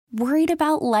Worried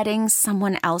about letting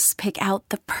someone else pick out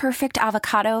the perfect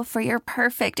avocado for your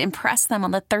perfect impress them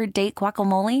on the third date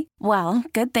guacamole? Well,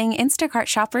 good thing Instacart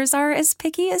shoppers are as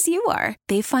picky as you are.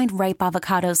 They find ripe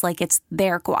avocados like it's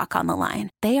their guac on the line.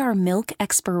 They are milk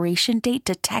expiration date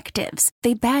detectives.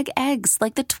 They bag eggs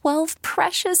like the 12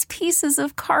 precious pieces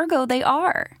of cargo they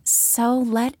are. So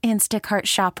let Instacart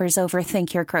shoppers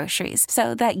overthink your groceries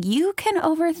so that you can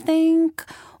overthink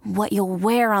what you'll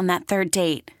wear on that third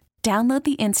date. Download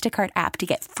the Instacart app to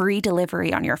get free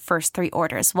delivery on your first 3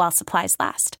 orders while supplies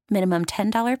last. Minimum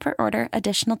 $10 per order.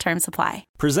 Additional terms apply.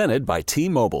 Presented by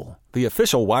T-Mobile, the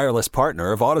official wireless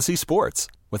partner of Odyssey Sports.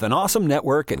 With an awesome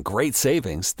network and great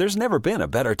savings, there's never been a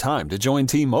better time to join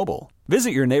T-Mobile. Visit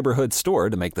your neighborhood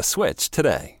store to make the switch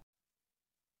today.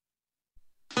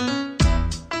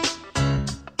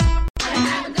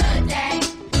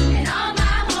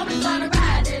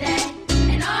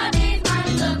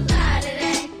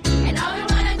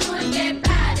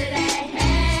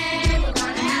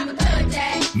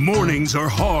 Mornings are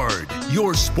hard.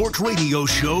 Your sports radio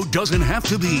show doesn't have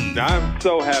to be. I'm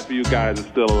so happy you guys are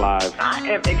still alive. I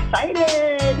am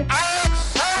excited. I am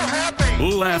so happy.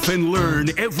 Laugh and learn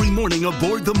every morning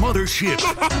aboard the mothership.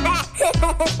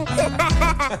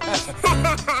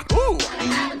 Ooh.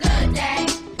 Have a good day.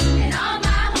 And all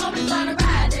my homies gonna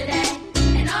ride today.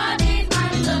 And all these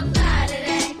mommies look fly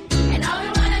today. And all we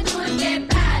wanna do is get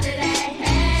by today.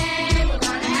 Hey, we're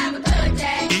gonna have a good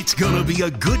day. It's gonna be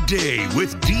a good day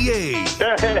with DA.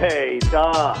 Hey,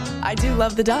 duh. I do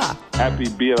love the duh. Happy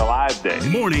Being Alive Day.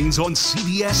 Mornings on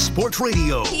CBS Sports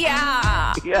Radio.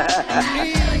 Yeah. Yeah.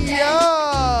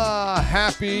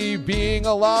 Happy Being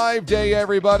Alive Day,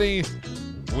 everybody.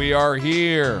 We are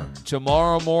here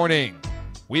tomorrow morning.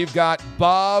 We've got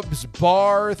Bob's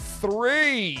Bar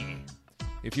 3.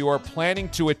 If you are planning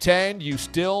to attend, you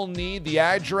still need the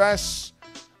address.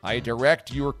 I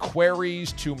direct your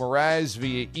queries to Mraz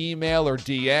via email or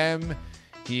DM.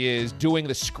 He is doing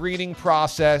the screening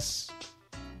process.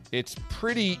 It's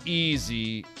pretty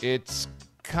easy. It's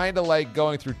kind of like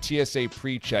going through TSA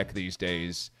pre-check these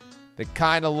days. They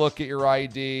kind of look at your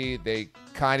ID. They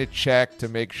kind of check to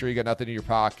make sure you got nothing in your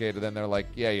pocket. And then they're like,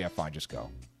 yeah, fine, just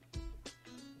go.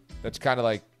 That's kind of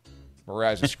like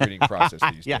Mraz's screening process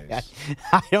these days.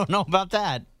 I don't know about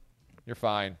that. You're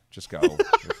fine. Just go.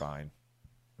 You're fine.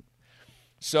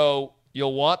 So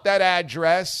you'll want that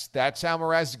address. That's how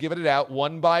Mraz is giving it out,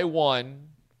 one by one,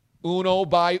 uno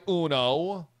by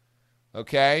uno.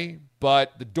 Okay?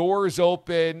 But the doors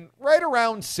open right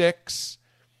around 6.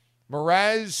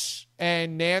 Mraz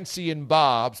and Nancy and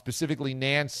Bob, specifically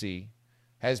Nancy,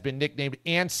 has been nicknamed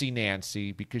Antsy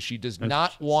Nancy because she does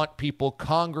not want people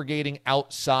congregating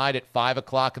outside at 5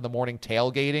 o'clock in the morning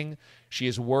tailgating. She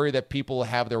is worried that people will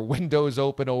have their windows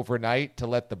open overnight to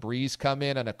let the breeze come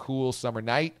in on a cool summer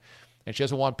night. And she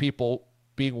doesn't want people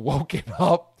being woken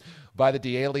up by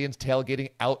the aliens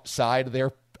tailgating outside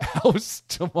their house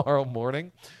tomorrow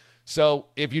morning. So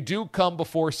if you do come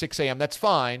before 6 a.m., that's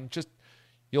fine. Just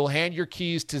you'll hand your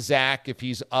keys to Zach if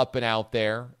he's up and out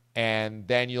there, and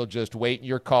then you'll just wait in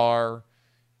your car.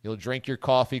 You'll drink your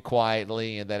coffee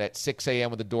quietly, and then at 6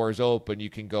 a.m. when the doors open, you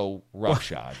can go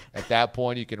roughshod. At that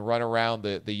point, you can run around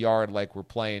the yard like we're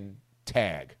playing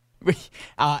tag.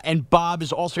 And Bob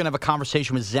is also going to have a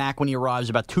conversation with Zach when he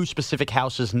arrives about 2 specific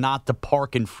houses not to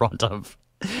park in front of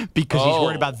because he's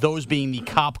worried about those being the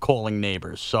cop-calling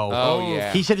neighbors. So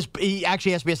yeah. He said he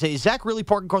actually asked me to say, is Zach really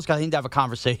parking cars? Because I need to have a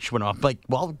conversation with him. I'm like,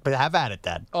 well, have at it,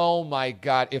 Dad. Oh, my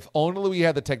God. If only we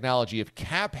had the technology. If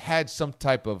Cap had some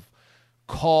type of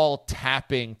call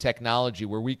tapping technology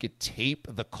where we could tape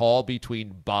the call between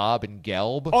Bob and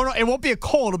Gelb. Oh, no, it won't be a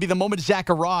call. It'll be the moment Zach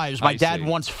arrives. My dad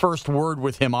wants first word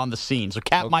with him on the scene. So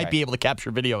Cap might be able to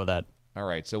capture video of that. All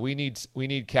right, so we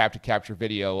need Cap to capture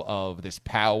video of this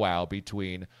powwow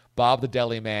between Bob the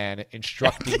Deli Man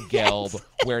instructing Gelb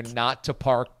where not to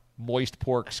park Moist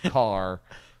Pork's car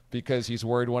because he's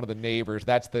worried one of the neighbors.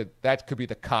 That could be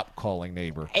the cop calling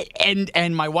neighbor.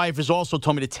 And my wife has also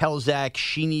told me to tell Zach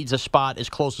she needs a spot as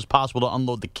close as possible to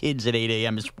unload the kids at 8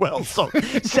 a.m. as well. So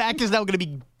Zach is now going to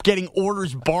be getting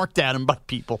orders barked at him by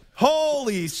people.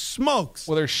 Holy smokes.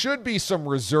 Well, there should be some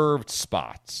reserved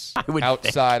spots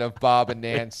outside of Bob and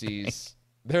Nancy's.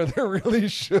 There really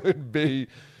should be.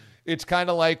 It's kind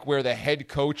of like where the head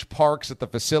coach parks at the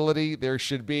facility. There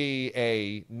should be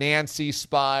a Nancy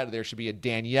spot. There should be a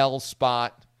Danielle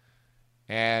spot.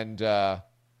 And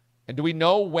do we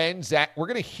know when Zach? We're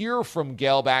going to hear from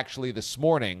Gelb actually this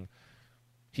morning.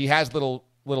 He has little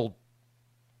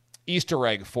Easter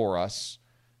egg for us.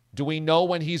 Do we know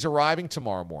when he's arriving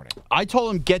tomorrow morning? I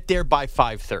told him get there by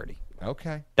 5:30.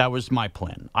 Okay. That was my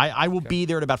plan. I will be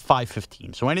there at about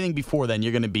 5:15. So anything before then,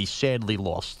 you're going to be sadly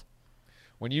lost.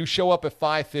 When you show up at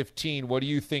 5:15, what do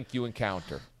you think you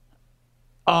encounter?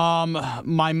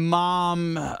 My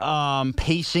mom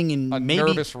pacing and maybe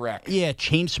nervous wreck. Yeah,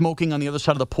 chain smoking on the other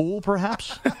side of the pool,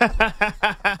 perhaps.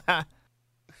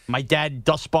 My dad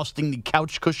dust busting the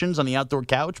couch cushions on the outdoor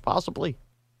couch, possibly.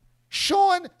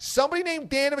 Sean, somebody named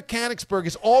Dan of Mechanicsburg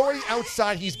is already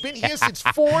outside. He's been here since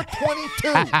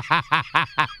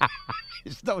 4:22.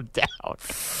 There's no doubt.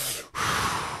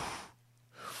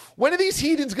 When are these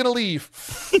heathens going to leave?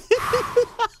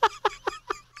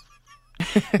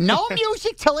 No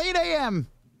music till 8 a.m.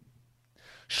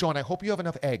 Sean, I hope you have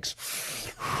enough eggs.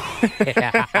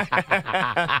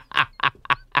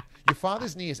 Your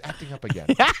father's knee is acting up again.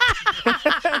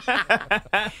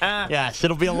 Yes,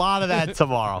 it'll be a lot of that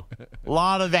tomorrow. A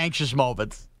lot of anxious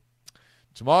moments.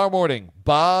 Tomorrow morning,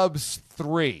 Bob's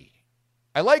 3.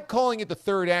 I like calling it the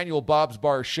 3rd annual Bob's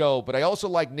Bar Show, but I also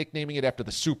like nicknaming it after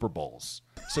the Super Bowls.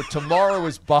 So tomorrow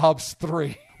is Bob's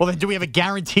 3. Well, then do we have a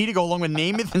guarantee to go along with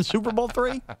Namath in Super Bowl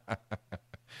 3?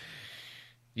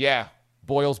 Yeah,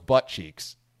 Boyle's butt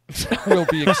cheeks will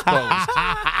be exposed.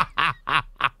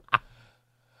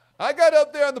 I got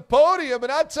up there on the podium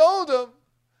and I told him,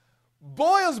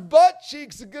 Boyle's butt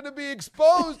cheeks are going to be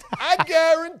exposed. I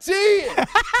guarantee it.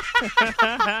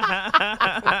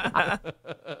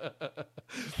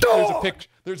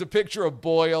 There's a picture of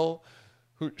Boyle,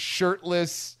 who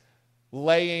shirtless,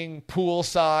 laying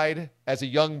poolside as a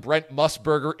young Brent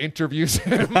Musburger interviews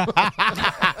him.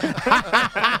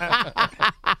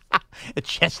 The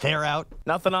chest hair out.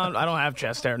 Nothing on. I don't have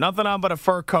chest hair. Nothing on but a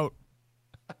fur coat.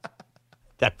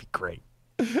 That'd be great.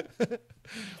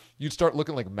 You'd start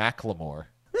looking like Macklemore.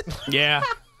 Yeah.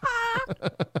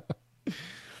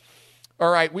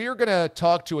 All right, we are going to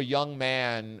talk to a young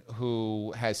man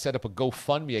who has set up a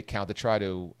GoFundMe account to try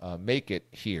to make it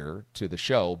here to the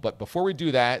show. But before we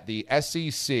do that, the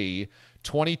SEC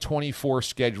 2024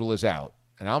 schedule is out.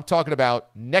 And I'm talking about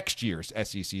next year's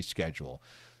SEC schedule.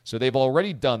 So they've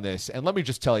already done this. And let me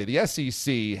just tell you, the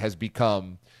SEC has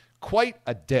become quite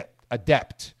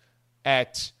adept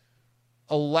at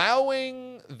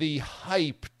allowing the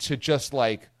hype to just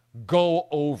like go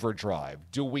overdrive.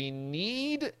 Do we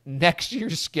need next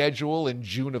year's schedule in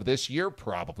June of this year?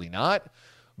 Probably not.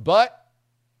 But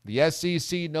the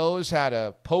SEC knows how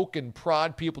to poke and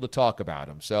prod people to talk about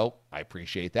them. So I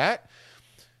appreciate that.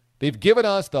 They've given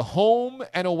us the home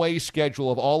and away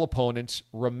schedule of all opponents.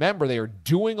 Remember, they are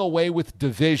doing away with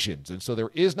divisions, and so there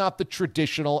is not the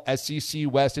traditional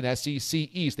SEC West and SEC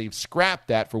East. They've scrapped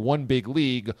that for one big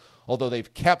league, although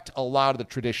they've kept a lot of the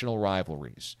traditional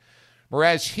rivalries.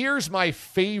 Whereas here's my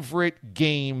favorite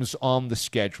games on the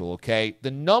schedule, okay?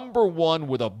 The number one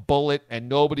with a bullet, and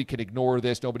nobody can ignore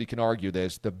this, nobody can argue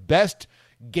this, the best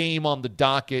game on the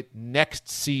docket next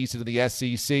season of the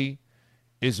SEC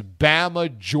is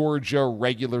Bama, Georgia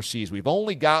regular season. We've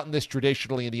only gotten this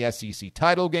traditionally in the SEC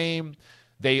title game.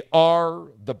 They are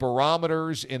the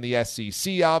barometers in the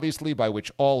SEC, obviously, by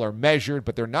which all are measured,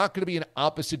 but they're not going to be in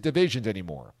opposite divisions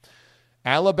anymore.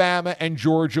 Alabama and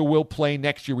Georgia will play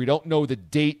next year. We don't know the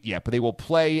date yet, but they will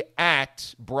play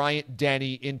at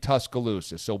Bryant-Denny in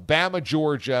Tuscaloosa. So Bama,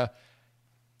 Georgia,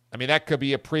 I mean, that could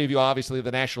be a preview, obviously, of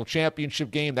the national championship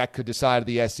game. That could decide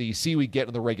the SEC we get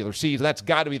in the regular season. That's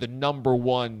got to be the number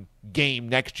one game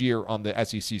next year on the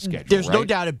SEC schedule. There's no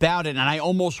doubt about it, and I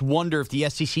almost wonder if the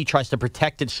SEC tries to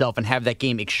protect itself and have that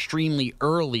game extremely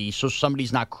early so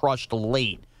somebody's not crushed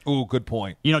late. Ooh, good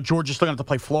point. You know, Georgia's still going to have to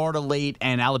play Florida late,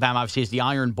 and Alabama obviously has the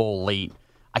Iron Bowl late.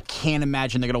 I can't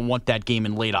imagine they're going to want that game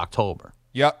in late October.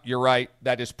 Yep, you're right.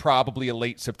 That is probably a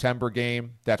late September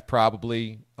game. That's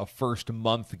probably a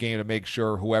first-month game to make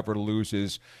sure whoever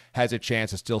loses has a chance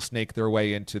to still snake their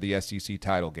way into the SEC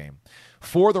title game.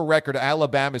 For the record,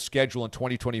 Alabama's schedule in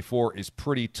 2024 is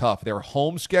pretty tough. Their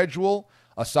home schedule,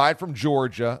 aside from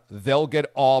Georgia, they'll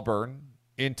get Auburn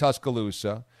in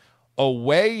Tuscaloosa.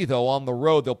 Away, though, on the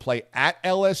road, they'll play at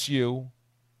LSU,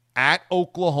 at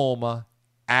Oklahoma,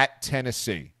 at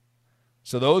Tennessee.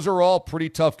 So those are all pretty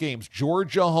tough games.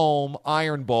 Georgia home,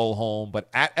 Iron Bowl home, but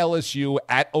at LSU,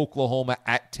 at Oklahoma,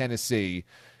 at Tennessee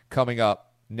coming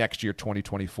up next year,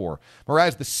 2024.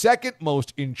 Whereas the second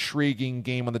most intriguing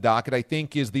game on the docket, I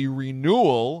think, is the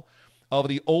renewal of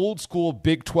the old school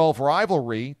Big 12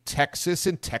 rivalry, Texas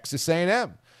and Texas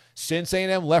A&M. Since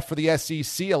A&M left for the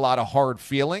SEC, a lot of hard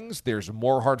feelings. There's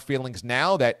more hard feelings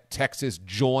now that Texas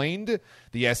joined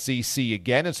the SEC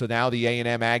again, and so now the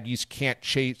A&M Aggies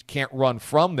can't run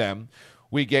from them.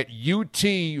 We get UT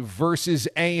versus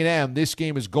A&M. This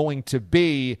game is going to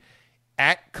be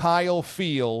at Kyle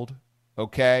Field,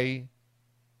 okay?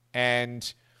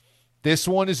 And this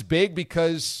one is big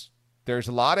because there's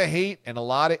a lot of hate and a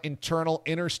lot of internal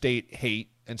interstate hate.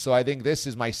 And so I think this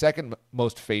is my second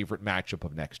most favorite matchup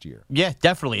of next year. Yeah,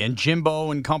 definitely. And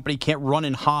Jimbo and company can't run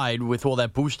and hide with all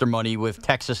that booster money with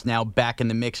Texas now back in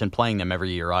the mix and playing them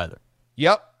every year either.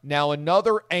 Yep. Now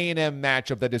another A&M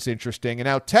matchup that is interesting. And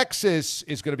now Texas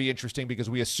is going to be interesting because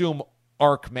we assume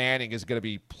Ark Manning is going to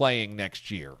be playing next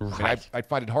year. Right. I mean, I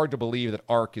find it hard to believe that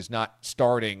Ark is not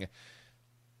starting.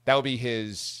 That would be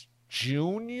his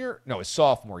his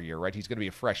sophomore year, right? He's going to be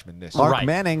a freshman this year. Ark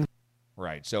Manning.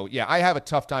 Right. So, yeah, I have a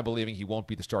tough time believing he won't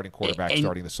be the starting quarterback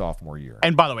starting the sophomore year.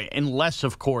 And by the way, unless,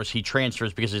 of course, he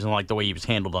transfers because he doesn't like the way he was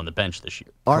handled on the bench this year.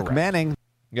 Ark Manning.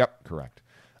 Yep, correct.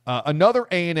 Another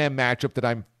A&M matchup that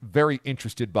I'm very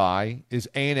interested by is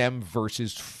A&M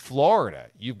versus Florida.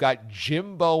 You've got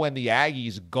Jimbo and the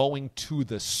Aggies going to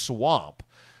the Swamp.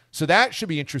 So that should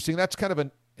be interesting. That's kind of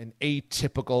an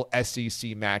atypical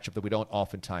SEC matchup that we don't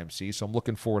oftentimes see. So I'm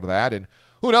looking forward to that. And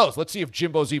who knows? Let's see if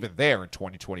Jimbo's even there in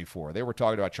 2024. They were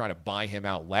talking about trying to buy him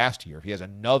out last year. If he has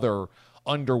another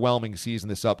underwhelming season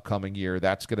this upcoming year,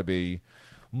 that's going to be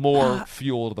more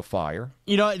fuel to the fire.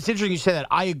 You know, it's interesting you say that.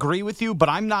 I agree with you, but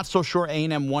I'm not so sure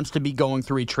A&M wants to be going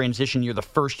through a transition year the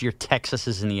first year Texas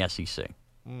is in the SEC.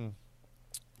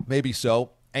 Maybe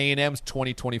so. A&M's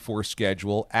 2024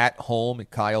 schedule at home at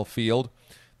Kyle Field.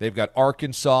 They've got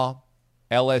Arkansas,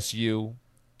 LSU,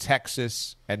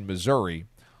 Texas, and Missouri.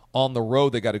 On the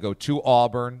road, they got to go to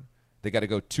Auburn. They got to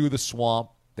go to the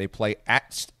Swamp. They play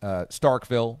at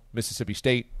Starkville, Mississippi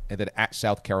State, and then at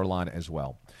South Carolina as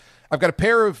well. I've got a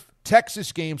pair of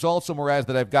Texas games also, Mraz,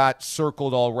 that I've got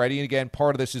circled already. And again,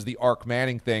 part of this is the Ark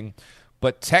Manning thing.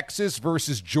 But Texas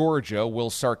versus Georgia, will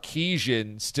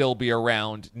Sarkisian still be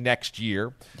around next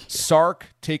year? Sark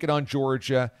taking on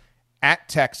Georgia at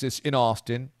Texas in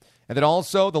Austin. And then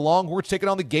also the Longhorns taking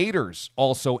on the Gators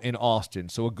also in Austin.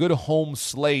 So a good home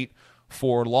slate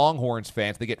for Longhorns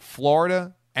fans. They get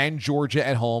Florida and Georgia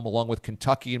at home, along with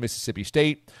Kentucky and Mississippi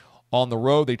State. On the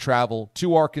road, they travel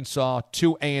to Arkansas,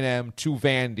 to A&M, to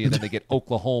Vandy, and then they get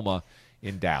Oklahoma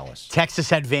in Dallas.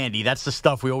 Texas at Vandy. That's the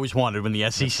stuff we always wanted when the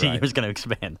SEC was going to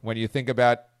expand. When you think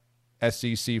about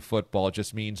SEC football, it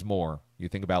just means more. You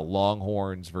think about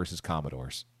Longhorns versus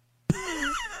Commodores.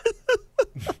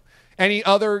 Any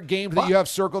other games that you have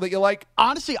circled that you like?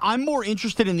 Honestly, I'm more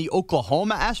interested in the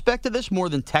Oklahoma aspect of this more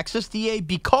than Texas, DA,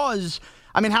 because,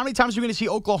 I mean, how many times are we going to see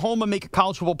Oklahoma make a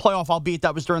college football playoff, albeit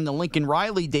that was during the Lincoln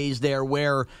Riley days there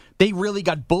where they really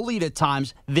got bullied at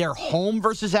times. They're home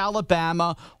versus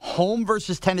Alabama, home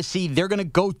versus Tennessee. They're going to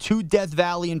go to Death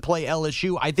Valley and play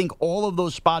LSU. I think all of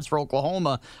those spots for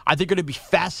Oklahoma, I think, are going to be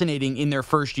fascinating in their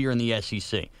first year in the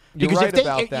SEC. Because You're right if they,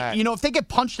 about that. You know, if they get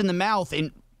punched in the mouth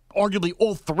in arguably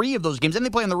all three of those games, and they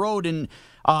play on the road and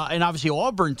obviously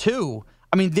Auburn too,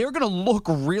 I mean, they're going to look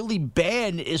really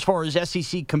bad as far as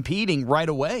SEC competing right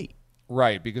away.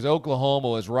 Right, because Oklahoma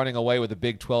was running away with the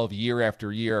Big 12 year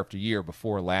after year after year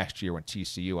before last year when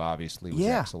TCU obviously was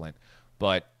excellent.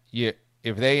 But if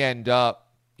they end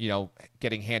up,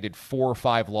 getting handed 4 or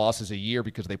 5 losses a year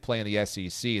because they play in the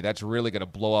SEC, that's really going to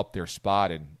blow up their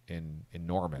spot in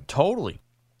Norman. Totally.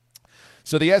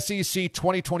 So the SEC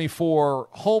 2024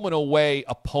 home and away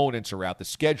opponents are out. The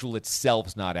schedule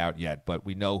itself's not out yet, but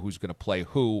we know who's going to play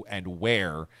who and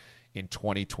where in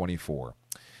 2024.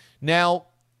 Now,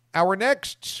 our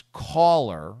next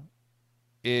caller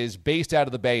is based out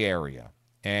of the Bay Area,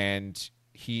 and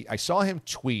I saw him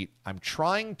tweet, "I'm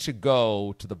trying to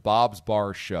go to the Bob's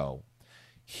Bar show.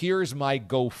 Here's my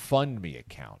GoFundMe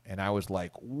account." And I was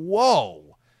like,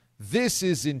 whoa. This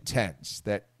is intense,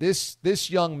 that this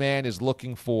young man is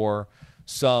looking for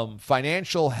some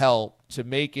financial help to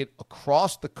make it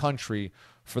across the country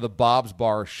for the Bob's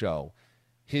Bar show.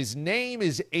 His name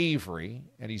is Avery,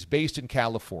 and he's based in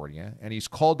California, and he's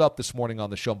called up this morning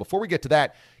on the show. And before we get to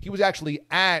that, he was actually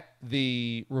at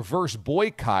the reverse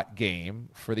boycott game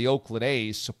for the Oakland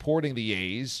A's, supporting the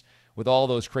A's with all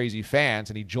those crazy fans,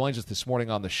 and he joins us this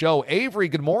morning on the show. Avery,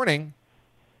 good morning.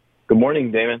 Good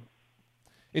morning, Damon.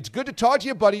 It's good to talk to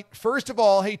you, buddy. First of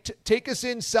all, hey, take us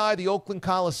inside the Oakland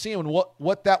Coliseum and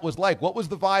what that was like. What was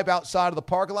the vibe outside of the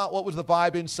parking lot? What was the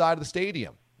vibe inside of the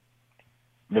stadium?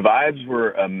 The vibes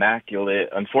were immaculate.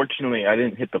 Unfortunately, I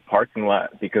didn't hit the parking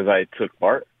lot because I took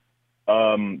BART.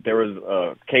 There was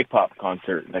a K-pop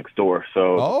concert next door,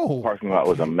 so the parking lot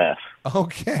was a mess.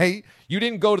 Okay. You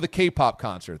didn't go to the K-pop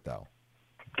concert, though.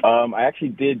 I actually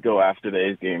did go after the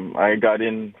A's game. I got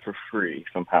in for free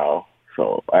somehow.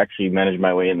 So I actually managed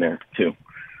my way in there, too.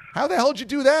 How the hell did you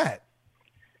do that?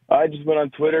 I just went on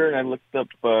Twitter and I looked up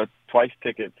twice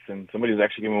tickets, and somebody was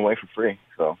actually giving them away for free.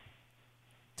 So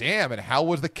Damn, and how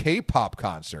was the K-pop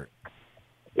concert?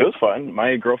 It was fun.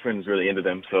 My girlfriend's really into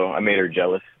them, so I made her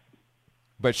jealous.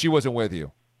 But she wasn't with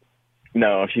you?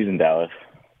 No, she's in Dallas.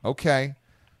 Okay.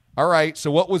 All right, so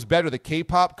what was better, the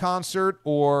K-pop concert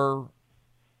or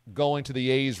going to the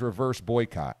A's reverse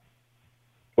boycott?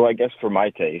 Well, I guess for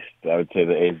my taste, I would say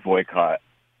the A's boycott.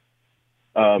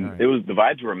 Right. The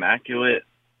vibes were immaculate,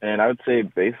 and I would say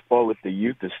baseball with the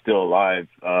youth is still alive.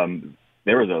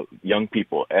 There was young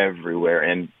people everywhere,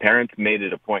 and parents made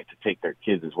it a point to take their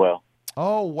kids as well.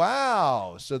 Oh,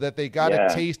 wow. So that they got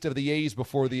a taste of the A's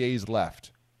before the A's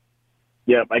left.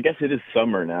 Yeah, I guess it is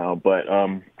summer now, but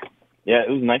it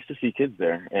was nice to see kids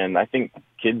there. And I think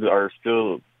kids are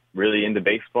still really into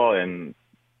baseball, and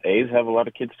A's have a lot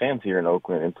of kids fans here in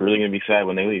Oakland. It's really going to be sad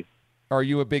when they leave. Are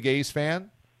you a big A's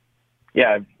fan?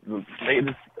 Yeah, the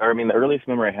earliest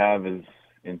memory I have is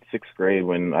in 6th grade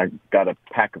when I got a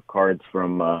pack of cards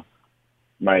from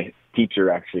my teacher,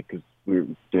 actually, because we were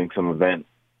doing some event.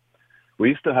 We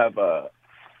used to have a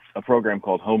program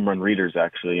called Home Run Readers,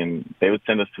 actually, and they would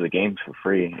send us to the games for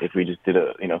free if we just did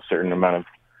a certain amount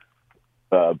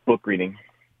of book reading.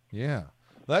 Yeah.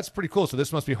 Well, that's pretty cool. So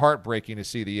this must be heartbreaking to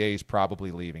see the A's probably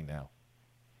leaving now.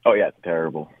 Oh, yeah, it's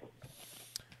terrible.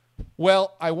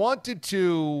 Well, I wanted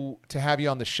to have you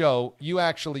on the show. You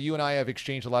and I have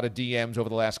exchanged a lot of DMs over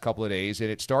the last couple of days, and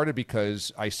it started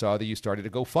because I saw that you started a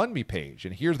GoFundMe page.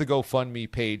 And here's the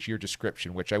GoFundMe page, your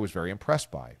description, which I was very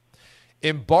impressed by.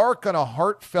 Embark on a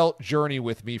heartfelt journey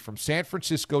with me from San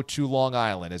Francisco to Long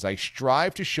Island as I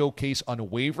strive to showcase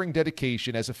unwavering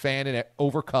dedication as a fan and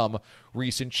overcome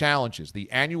recent challenges. The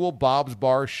annual Bob's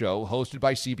Bar Show, hosted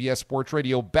by CBS Sports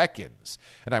Radio, beckons,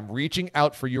 and I'm reaching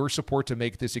out for your support to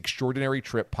make this extraordinary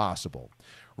trip possible.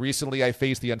 Recently, I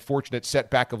faced the unfortunate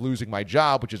setback of losing my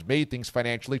job, which has made things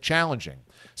financially challenging.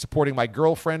 Supporting my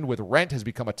girlfriend with rent has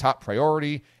become a top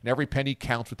priority, and every penny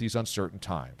counts with these uncertain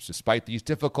times. Despite these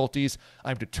difficulties,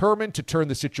 I'm determined to turn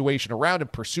the situation around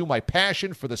and pursue my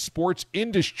passion for the sports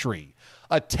industry.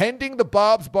 Attending the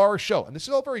Bob's Bar Show, and this is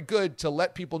all very good to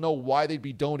let people know why they'd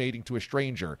be donating to a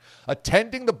stranger.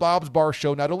 Attending the Bob's Bar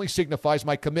Show not only signifies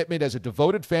my commitment as a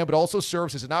devoted fan, but also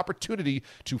serves as an opportunity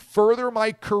to further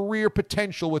my career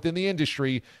potential within the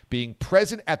industry. Being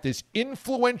present at this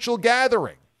influential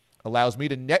gathering allows me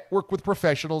to network with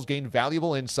professionals, gain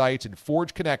valuable insights, and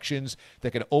forge connections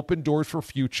that can open doors for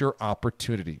future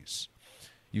opportunities.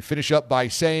 You finish up by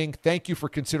saying, thank you for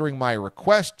considering my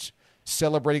request,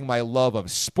 celebrating my love of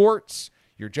sports.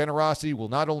 Your generosity will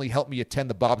not only help me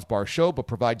attend the Bob's Bar Show, but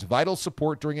provides vital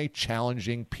support during a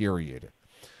challenging period.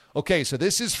 Okay, so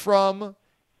this is from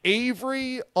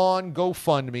Avery on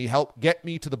GoFundMe. Help get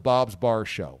me to the Bob's Bar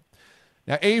Show.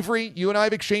 Now, Avery, you and I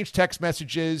have exchanged text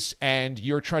messages, and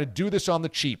you're trying to do this on the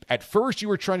cheap. At first, you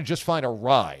were trying to just find a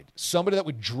ride, somebody that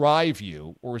would drive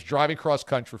you or was driving cross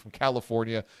country from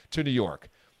California to New York.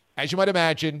 As you might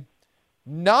imagine,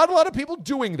 not a lot of people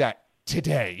doing that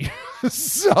today.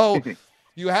 So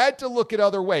you had to look at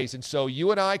other ways. And so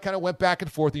you and I kind of went back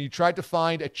and forth, and you tried to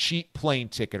find a cheap plane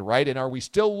ticket, right? And are we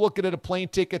still looking at a plane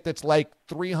ticket that's like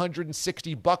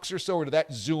 $360 or so, or did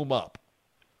that zoom up?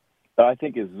 I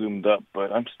think it's zoomed up,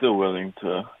 but I'm still willing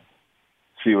to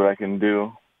see what I can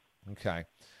do. Okay.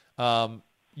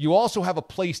 You also have a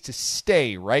place to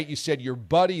stay, right? You said your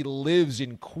buddy lives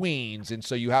in Queens, and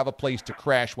so you have a place to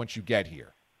crash once you get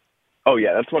here. Oh,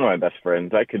 yeah, that's one of my best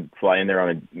friends. I could fly in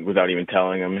there without even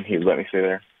telling him, and he would let me stay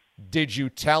there. Did you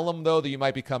tell him, though, that you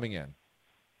might be coming in?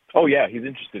 Oh, yeah, he's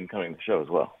interested in coming to the show as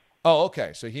well. Oh,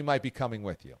 okay, so he might be coming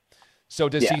with you. So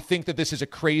does he think that this is a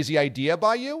crazy idea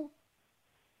by you?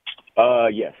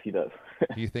 Yes, he does.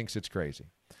 He thinks it's crazy.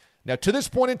 Now, to this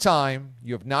point in time,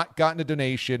 you have not gotten a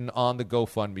donation on the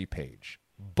GoFundMe page,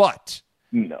 but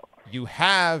no, you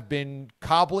have been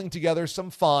cobbling together some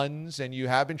funds, and you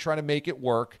have been trying to make it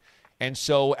work. And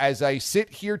so as I sit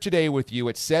here today with you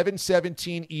at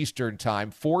 7:17 Eastern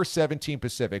Time, 4:17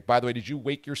 Pacific, by the way, did you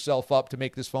wake yourself up to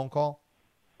make this phone call?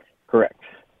 Correct.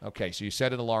 Okay, so you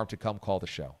set an alarm to come call the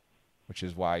show, which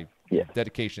is why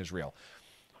dedication is real.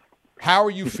 How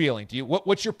are you feeling?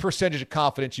 What's your percentage of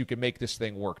confidence you can make this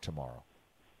thing work tomorrow?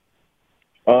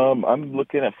 I'm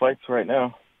looking at flights right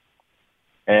now.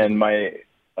 And my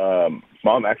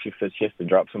mom actually said she has to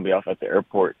drop somebody off at the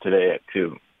airport today at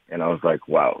 2. And I was like,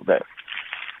 wow,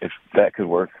 if that could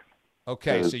work.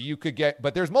 Okay, so you could get –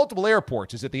 but there's multiple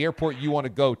airports. Is it the airport you want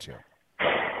to go to?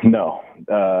 No.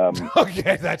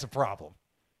 Okay, that's a problem.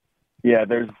 Yeah,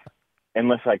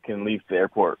 unless I can leave the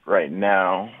airport right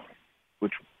now,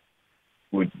 which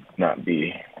would not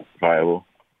be viable.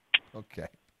 Okay.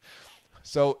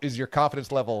 So is your confidence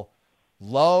level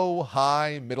low,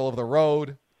 high, middle of the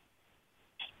road?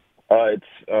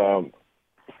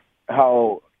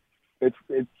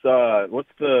 What's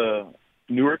the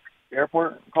Newark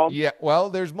airport called? Yeah, well,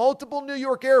 there's multiple New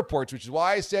York airports, which is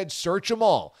why I said search them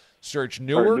all. Search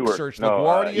Newark, search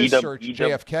LaGuardia, search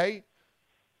JFK.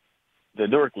 The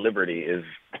Newark Liberty is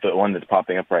the one that's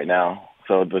popping up right now.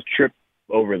 So the trip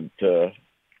over to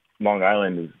Long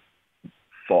Island is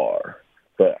far,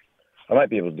 but I might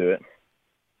be able to do it.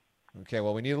 Okay,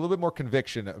 well, we need a little bit more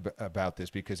conviction about this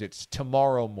because it's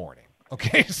tomorrow morning.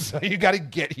 Okay, so you got to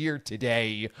get here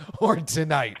today or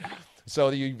tonight. So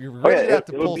you really have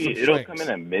to pull some strings. It'll come in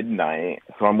at midnight.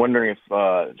 So I'm wondering if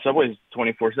Subway's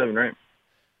 24/7, right?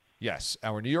 Yes,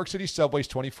 our New York City Subway's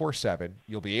 24/7.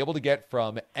 You'll be able to get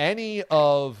from any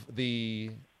of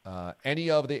the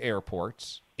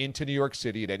airports into New York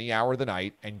City at any hour of the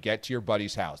night and get to your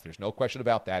buddy's house. There's no question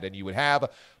about that. And you would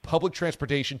have public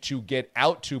transportation to get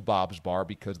out to Bob's Bar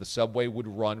because the subway would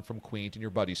run from Queens and your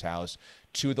buddy's house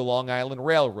to the Long Island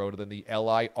Railroad, and then the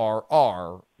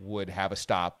LIRR would have a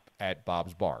stop at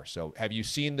Bob's Bar. So have you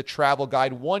seen the travel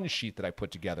guide 1 sheet that I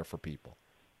put together for people?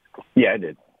 Yeah, I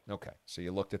did. Okay, so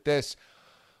you looked at this.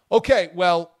 Okay,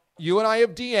 well, you and I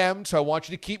have DM'd, so I want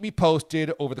you to keep me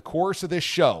posted over the course of this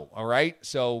show, all right?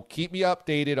 So keep me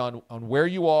updated on where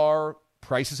you are,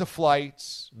 prices of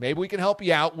flights. Maybe we can help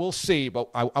you out. We'll see. But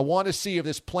I want to see if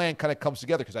this plan kind of comes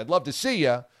together because I'd love to see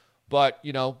you. But,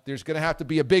 you know, there's going to have to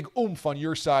be a big oomph on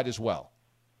your side as well.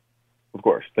 Of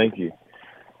course. Thank you.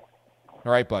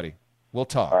 All right, buddy. We'll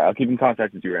talk. All right, I'll keep in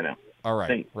contact with you right now. All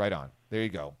right. Right on. There you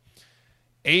go.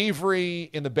 Avery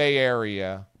in the Bay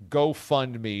Area,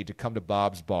 GoFundMe to come to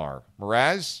Bob's Bar.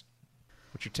 Mraz,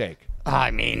 what's your take? I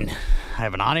mean, I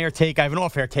have an on-air take. I have an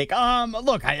off-air take.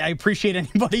 Look, I appreciate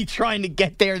anybody trying to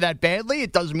get there that badly.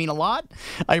 It does mean a lot.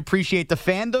 I appreciate the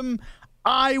fandom.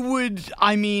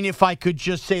 If I could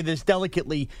just say this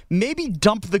delicately, maybe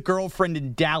dump the girlfriend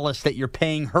in Dallas that you're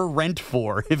paying her rent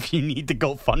for if you need to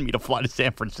go fund me to fly to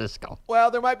San Francisco. Well,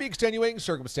 there might be extenuating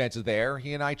circumstances there.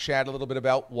 He and I chat a little bit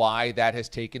about why that has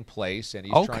taken place, and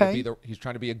he's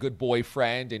trying to be a good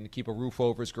boyfriend and keep a roof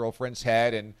over his girlfriend's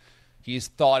head, and he's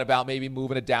thought about maybe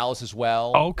moving to Dallas as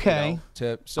well. Okay.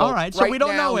 All right, so we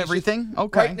don't know everything.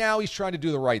 Okay. Right now, he's trying to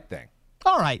do the right thing.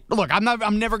 All right. Look,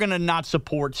 I'm never going to not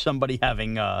support somebody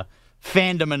having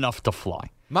fandom enough to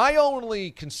fly. My only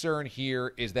concern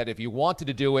here is that if you wanted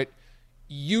to do it,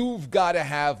 you've got to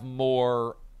have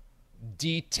more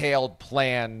detailed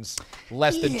plans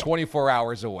less than 24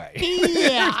 hours away.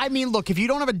 Yeah, I mean, look, if you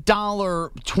don't have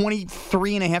 $1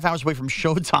 23 and a half hours away from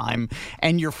showtime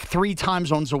and you're 3 time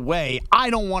zones away, I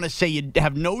don't want to say you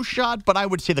have no shot, but I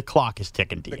would say the clock is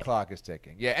ticking. The clock is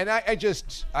ticking. Yeah, and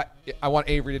I want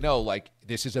Avery to know, like,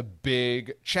 this is a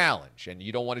big challenge, and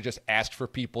you don't want to just ask for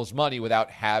people's money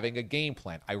without having a game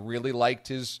plan. I really liked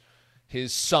his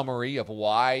summary of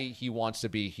why he wants to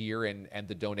be here and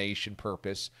the donation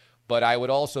purpose. But I would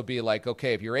also be like,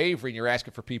 okay, if you're Avery and you're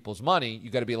asking for people's money, you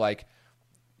got to be like,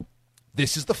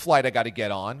 this is the flight I got to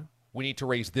get on. We need to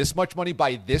raise this much money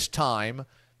by this time.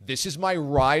 This is my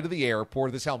ride to the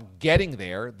airport. This is how I'm getting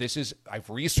there. I've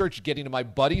researched getting to my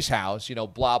buddy's house,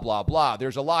 blah, blah, blah.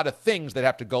 There's a lot of things that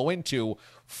have to go into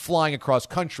flying across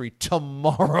country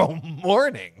tomorrow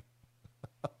morning.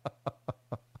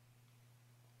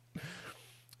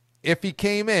 If he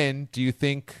came in, do you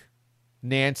think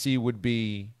Nancy would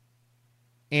be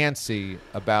antsy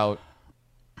about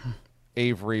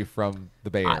Avery from the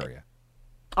Bay Area?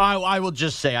 I will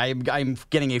just say I'm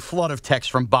getting a flood of texts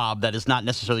from Bob that is not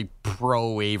necessarily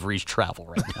pro Avery's travel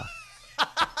right now.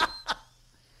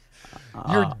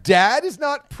 Your dad is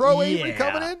not pro Avery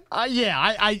coming in?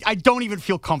 I don't even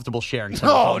feel comfortable sharing some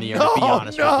on the air, to be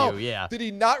honest with you. Yeah. Did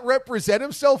he not represent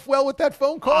himself well with that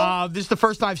phone call? This is the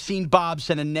first time I've seen Bob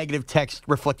send a negative text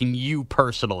reflecting you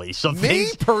personally. So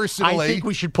personally? I think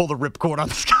we should pull the ripcord on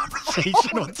this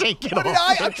conversation. We'll take it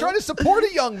off. I'm trying to support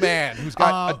a young man who's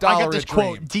got $1 I got this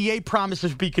quote. dream. DA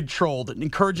promises to be controlled.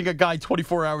 Encouraging a guy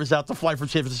 24 hours out to fly from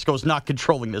San Francisco is not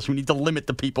controlling this. We need to limit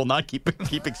the people, not keep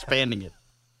expanding it.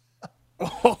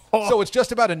 So it's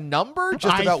just about a number?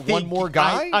 Just about one more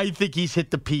guy? I think he's hit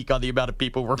the peak on the amount of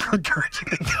people we're encouraging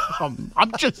to come.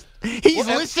 He's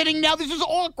listening now. This is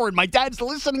awkward. My dad's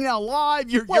listening now live.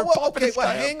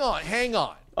 Hang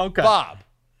on. Okay.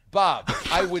 Bob,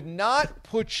 I would not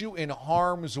put you in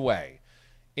harm's way.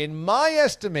 In my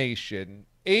estimation,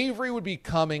 Avery would be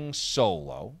coming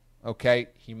solo, okay?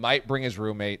 He might bring his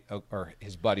roommate or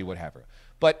his buddy, whatever.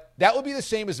 But that would be the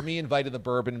same as me inviting the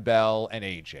Bourbon Bell and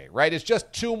AJ, right? It's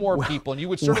just 2 more people, and you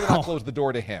would certainly not close the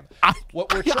door to him.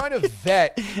 What we're trying to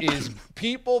vet is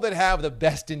people that have the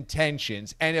best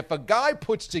intentions. And if a guy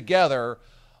puts together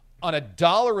on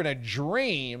 $1 and a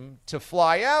dream to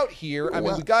fly out here. I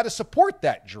mean, we got to support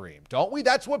that dream, don't we?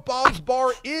 That's what Bob's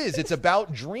Bar is. It's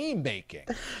about dream making.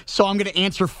 So I'm going to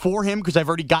answer for him because I've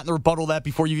already gotten the rebuttal of that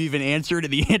before you've even answered.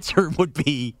 And the answer would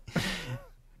be,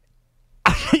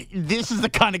 this is the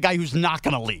kind of guy who's not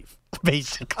going to leave,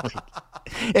 basically.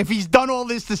 If he's done all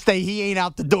this to stay, he ain't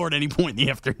out the door at any point in the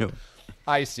afternoon.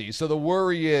 I see. So the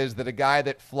worry is that a guy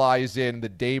that flies in the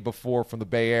day before from the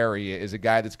Bay Area is a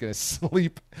guy that's going to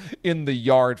sleep in the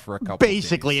yard for a couple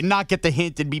basically, days. And not get the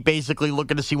hint and be basically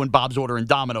looking to see when Bob's ordering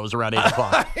Domino's around 8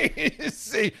 o'clock.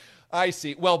 I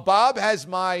see. Well, Bob has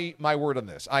my word on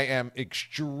this. I am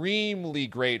extremely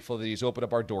grateful that he's opened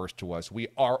up our doors to us. We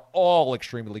are all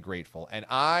extremely grateful. And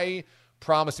I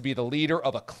promise to be the leader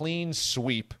of a clean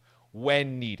sweep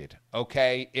when needed,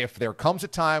 okay? If there comes a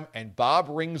time and Bob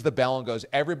rings the bell and goes,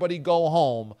 everybody go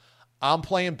home, I'm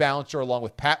playing bouncer along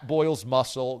with Pat Boyle's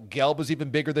muscle. Gelb is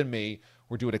even bigger than me.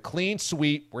 We're doing a clean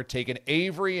sweep. We're taking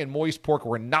Avery and Moist Pork.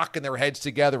 We're knocking their heads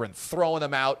together and throwing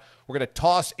them out. We're going to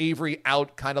toss Avery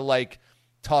out kind of like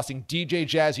tossing DJ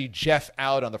Jazzy Jeff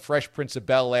out on the Fresh Prince of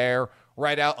Bel-Air,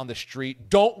 right out on the street.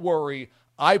 Don't worry.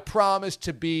 I promise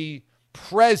to be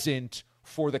present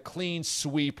for the clean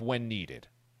sweep when needed.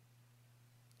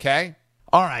 Okay?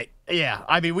 All right. Yeah.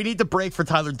 I mean, we need to break for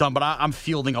Tyler Dunne, but I'm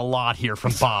fielding a lot here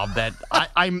from Bob that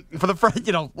I'm for the first,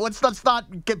 let's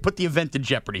not put the event in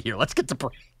jeopardy here. Let's get to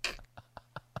break.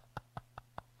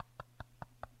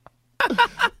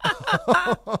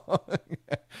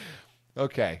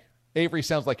 Okay. Avery,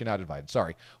 sounds like you're not invited.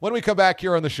 Sorry. When we come back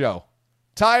here on the show,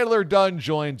 Tyler Dunne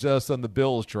joins us on the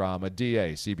Bills drama,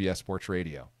 DA, CBS Sports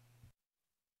Radio.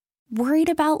 Worried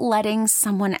about letting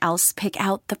someone else pick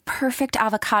out the perfect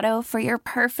avocado for your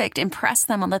perfect impress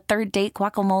them on the third date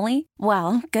guacamole?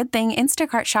 Well, good thing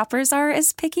Instacart shoppers are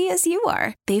as picky as you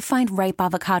are. They find ripe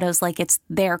avocados like it's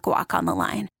their guac on the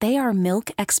line. They are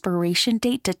milk expiration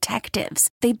date detectives.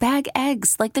 They bag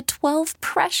eggs like the 12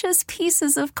 precious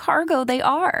pieces of cargo they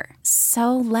are.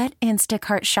 So let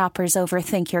Instacart shoppers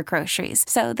overthink your groceries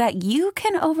so that you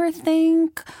can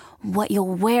overthink what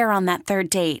you'll wear on that third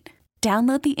date.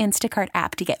 Download the Instacart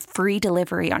app to get free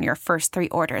delivery on your first 3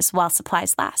 orders while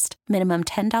supplies last. Minimum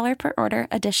 $10 per order.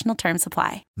 Additional terms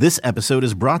apply. This episode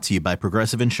is brought to you by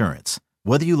Progressive Insurance.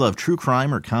 Whether you love true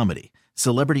crime or comedy,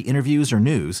 celebrity interviews or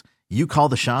news, you call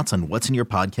the shots on what's in your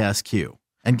podcast queue.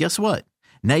 And guess what?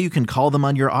 Now you can call them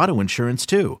on your auto insurance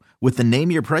too with the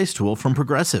Name Your Price tool from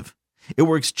Progressive. It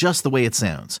works just the way it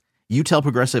sounds. You tell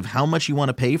Progressive how much you want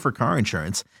to pay for car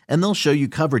insurance, and they'll show you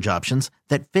coverage options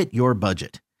that fit your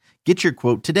budget. Get your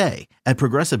quote today at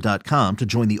Progressive.com to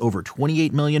join the over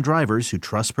 28 million drivers who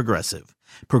trust Progressive.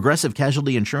 Progressive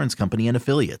Casualty Insurance Company and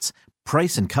Affiliates.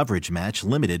 Price and coverage match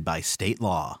limited by state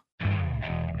law.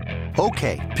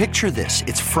 Okay, picture this.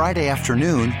 It's Friday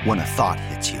afternoon when a thought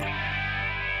hits you.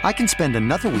 I can spend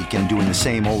another weekend doing the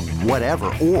same old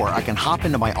whatever, or I can hop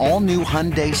into my all-new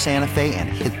Hyundai Santa Fe and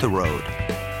hit the road.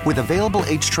 With available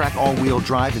H-Track all-wheel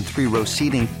drive and 3-row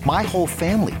seating, my whole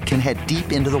family can head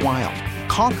deep into the wild.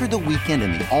 Conquer the weekend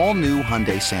in the all-new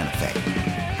Hyundai Santa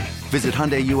Fe. Visit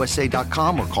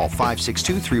HyundaiUSA.com or call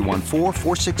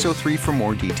 562-314-4603 for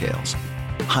more details.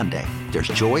 Hyundai, there's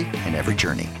joy in every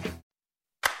journey.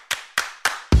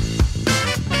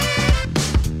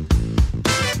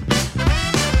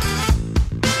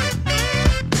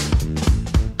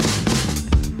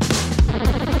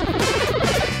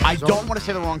 I don't want to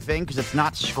say the wrong thing because it's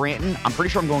not Scranton. I'm pretty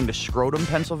sure I'm going to Scrotum,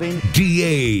 Pennsylvania.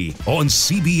 DA on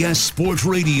CBS Sports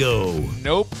Radio.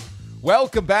 Nope.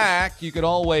 Welcome back. You can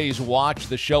always watch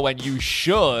the show, and you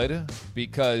should,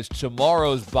 because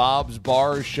tomorrow's Bob's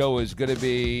Bar show is going to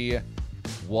be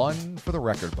one for the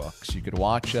record books. You can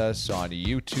watch us on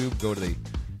YouTube. Go to the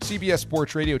CBS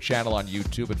Sports Radio channel on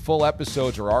YouTube, and full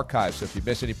episodes are archived. So if you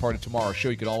miss any part of tomorrow's show,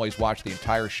 you can always watch the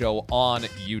entire show on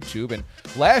YouTube, and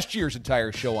last year's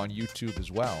entire show on YouTube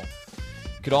as well.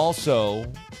 You can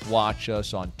also watch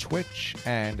us on Twitch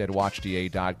and at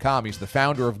watchda.com. He's the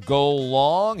founder of Go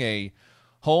Long, a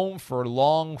home for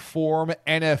long-form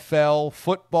NFL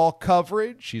football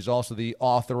coverage. He's also the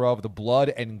author of The Blood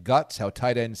and Guts, How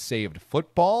Tight Ends Saved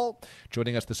Football.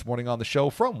 Joining us this morning on the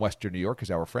show from Western New York is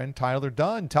our friend Tyler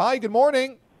Dunne. Ty, good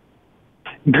morning.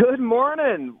 Good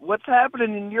morning. What's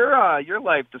happening in your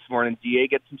life this morning? DA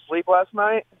get some sleep last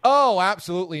night? Oh,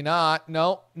 absolutely not.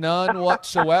 No, none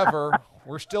whatsoever.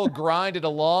 We're still grinding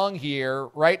along here.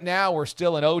 Right now, we're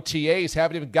still in OTAs,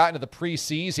 haven't even gotten to the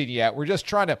preseason yet. We're just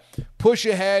trying to push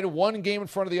ahead, one game in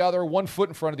front of the other, one foot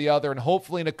in front of the other, and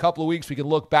hopefully in a couple of weeks we can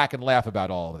look back and laugh about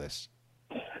all of this.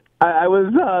 I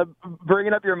was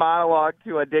bringing up your monologue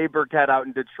to Dave Burkett out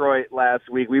in Detroit last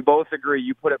week. We both agree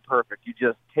you put it perfect. You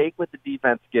just take what the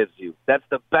defense gives you. That's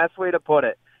the best way to put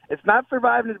it. It's not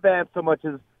survive in advance so much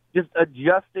as just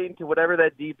adjusting to whatever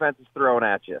that defense is throwing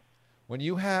at you. When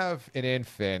you have an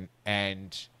infant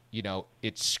and,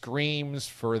 it screams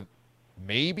for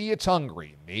maybe it's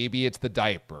hungry, maybe it's the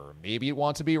diaper, maybe it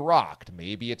wants to be rocked,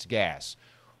 maybe it's gas.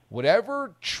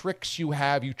 Whatever tricks you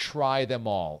have, you try them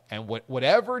all. And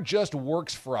whatever just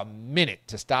works for a minute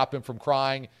to stop him from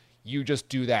crying, you just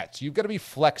do that. So you've got to be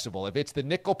flexible. If it's the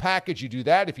nickel package, you do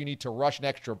that. If you need to rush an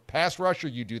extra pass rusher,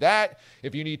 you do that.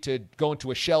 If you need to go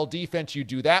into a shell defense, you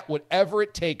do that. Whatever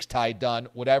it takes, Ty Dunne,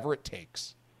 whatever it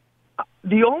takes.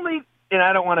 The only, and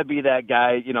I don't want to be that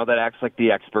guy, that acts like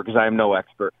the expert because I am no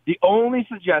expert. The only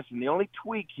suggestion, the only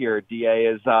tweak here, DA,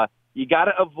 is you got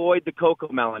to avoid the Cocoa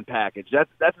Melon package.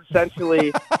 That's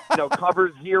essentially,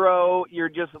 cover zero. You're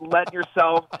just letting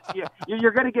yourself.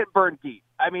 You're going to get burnt deep.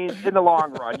 I mean, in the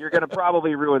long run, you're going to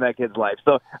probably ruin that kid's life.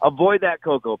 So avoid that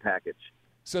Cocoa package.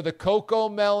 So the Cocoa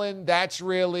Melon, that's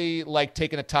really like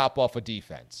taking a top off a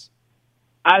defense.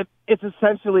 It's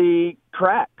essentially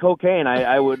crack, cocaine.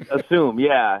 I would assume.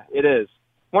 Yeah, it is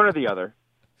one or the other.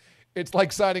 It's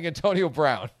like signing Antonio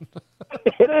Brown.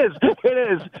 It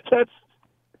is.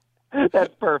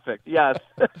 That's perfect. Yes.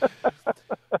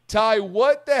 Ty,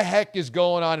 what the heck is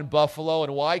going on in Buffalo,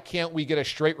 and why can't we get a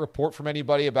straight report from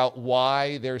anybody about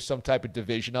why there's some type of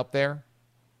division up there?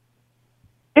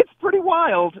 It's pretty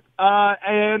wild,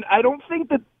 and I don't think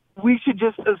that we should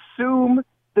just assume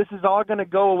this is all going to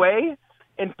go away,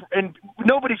 and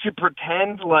nobody should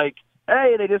pretend like,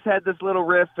 hey, they just had this little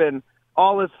riff and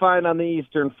all is fine on the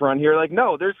Eastern Front here. Like,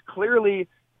 no, there's clearly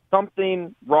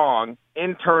something wrong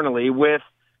internally with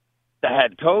the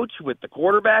head coach, with the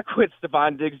quarterback, with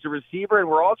Stephon Diggs, the receiver, and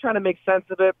we're all trying to make sense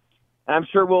of it. And I'm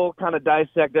sure we'll kind of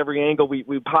dissect every angle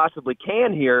we possibly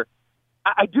can here.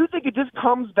 I do think it just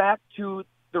comes back to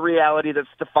the reality that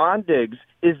Stephon Diggs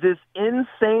is this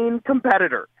insane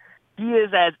competitor. He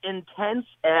is as intense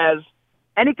as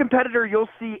any competitor you'll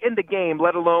see in the game,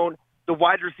 let alone the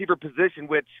wide receiver position,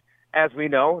 which, as we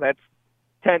know, that's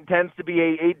tends to be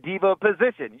a diva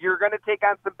position. You're going to take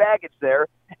on some baggage there,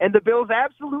 and the Bills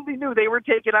absolutely knew they were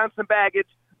taking on some baggage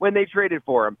when they traded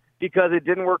for him because it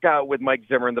didn't work out with Mike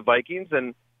Zimmer and the Vikings,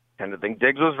 and I tend to think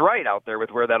Diggs was right out there with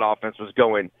where that offense was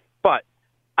going. But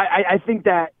I think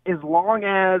that as long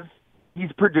as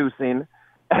he's producing,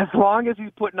 as long as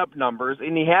he's putting up numbers,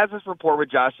 and he has this rapport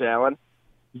with Josh Allen,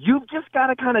 you've just got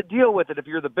to kind of deal with it if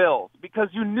you're the Bills because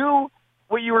you knew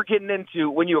what you were getting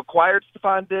into when you acquired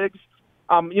Stephon Diggs.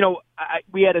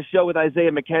 We had a show with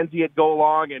Isaiah McKenzie at Go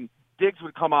Long, and Diggs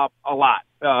would come up a lot.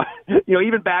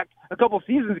 Even back a couple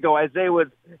seasons ago, Isaiah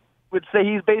would say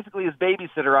he's basically his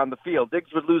babysitter on the field.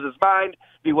 Diggs would lose his mind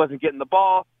if he wasn't getting the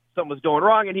ball, something was going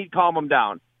wrong, and he'd calm him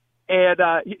down. And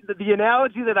the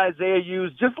analogy that Isaiah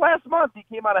used just last month, he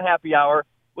came out of happy hour,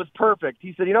 was perfect.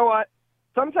 He said, you know what?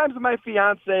 Sometimes my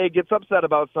fiance gets upset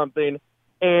about something,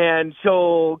 and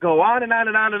she'll go on and on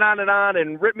and on and on and on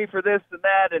and rip me for this and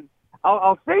that, and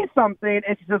I'll say something,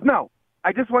 and she says, no,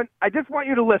 I just want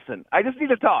you to listen. I just need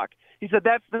to talk. He said,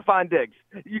 that's Stephon Diggs.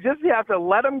 You just have to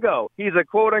let him go. He's a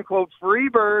quote-unquote free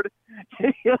bird.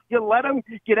 You let him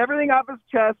get everything off his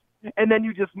chest, and then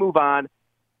you just move on.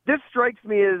 This strikes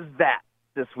me as that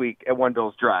this week at One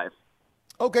Bills Drive.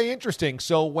 Okay, interesting.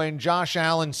 So when Josh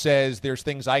Allen says there's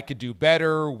things I could do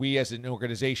better, we as an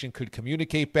organization could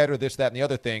communicate better, this, that, and the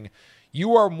other thing,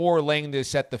 you are more laying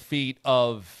this at the feet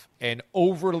of an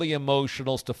overly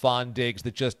emotional Stephon Diggs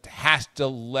that just has to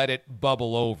let it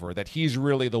bubble over, that he's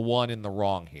really the one in the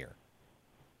wrong here.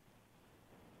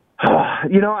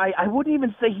 I wouldn't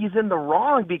even say he's in the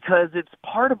wrong because it's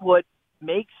part of what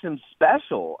makes him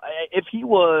special. If he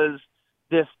was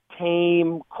this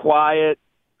tame, quiet,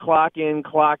 clock in,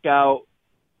 clock out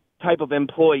type of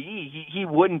employee, he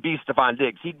wouldn't be Stephon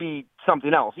Diggs. He'd be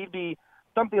something else. He'd be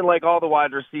something like all the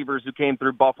wide receivers who came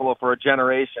through Buffalo for a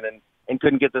generation and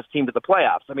couldn't get this team to the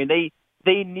playoffs. I mean,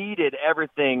 they needed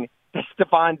everything that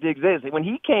Stephon Diggs is. When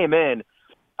he came in,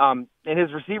 and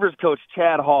his receivers coach,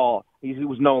 Chad Hall, he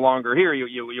was no longer here.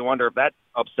 You wonder if that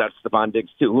upsets Stephon Diggs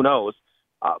too. Who knows?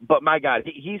 But my God,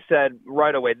 he said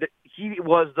right away that he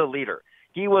was the leader.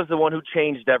 He was the one who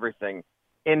changed everything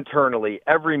internally,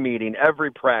 every meeting,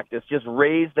 every practice, just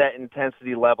raised that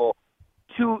intensity level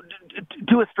to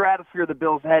a stratosphere the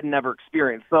Bills had never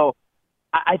experienced. So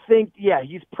I think,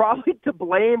 he's probably to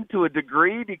blame to a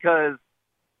degree because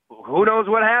who knows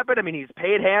what happened. I mean, he's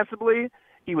paid handsomely.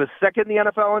 He was second in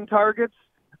the NFL in targets.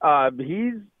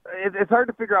 It's hard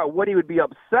to figure out what he would be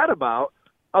upset about.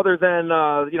 other than,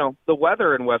 the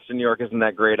weather in Western New York isn't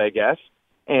that great, I guess.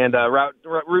 And Route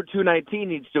 219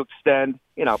 needs to extend,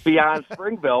 beyond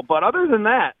Springville. But other than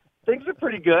that, things are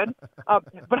pretty good.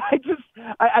 But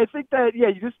I think that,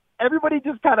 everybody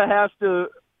just kind of has to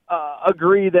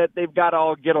agree that they've got to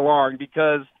all get along,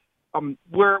 because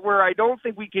where I don't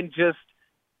think we can just,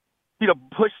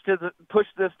 push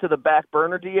this to the back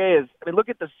burner, DA, is, look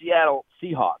at the Seattle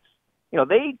Seahawks.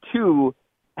 They too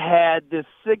had this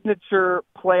signature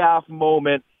playoff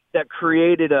moment that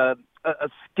created a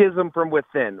schism from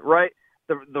within, right?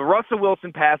 The Russell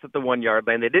Wilson pass at the 1-yard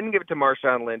line. They didn't give it to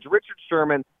Marshawn Lynch. Richard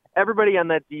Sherman, everybody on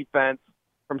that defense,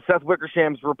 from Seth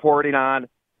Wickersham's reporting on,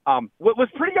 was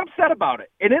pretty upset about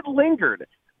it. And it lingered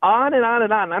on and on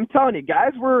and on. And I'm telling you,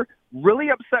 guys were really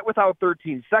upset with how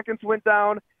 13 seconds went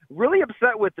down, really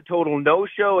upset with the total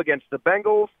no-show against the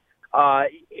Bengals.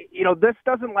 This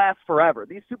doesn't last forever.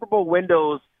 These Super Bowl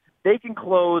windows, they can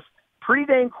close pretty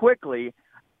dang quickly.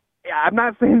 I'm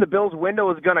not saying the Bills'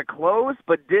 window is going to close,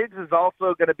 but Diggs is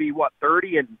also going to be,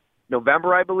 30 in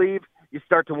November, I believe. You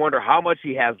start to wonder how much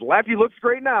he has left. He looks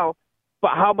great now,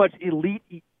 but how much elite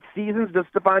seasons does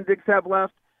Stephon Diggs have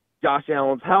left? Josh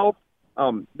Allen's health.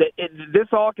 This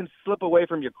all can slip away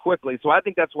from you quickly. So I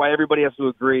think that's why everybody has to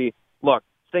agree, look,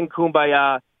 sing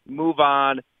Kumbaya, move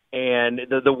on, and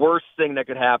the worst thing that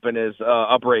could happen is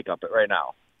a breakup right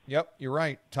now. Yep, you're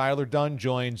right. Tyler Dunne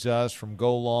joins us from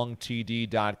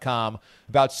golongtd.com.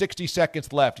 About 60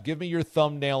 seconds left. Give me your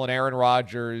thumbnail on Aaron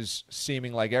Rodgers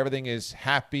seeming like everything is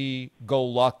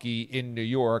happy-go-lucky in New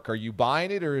York. Are you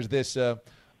buying it, or is this a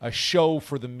show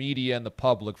for the media and the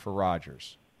public for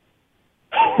Rodgers?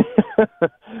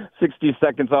 60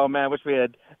 seconds. Oh, man, wish we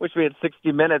had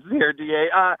 60 minutes here, DA.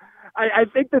 I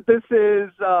think that this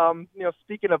is,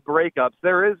 speaking of breakups,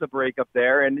 there is a breakup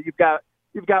there, and you've got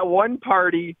one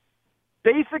party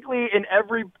basically in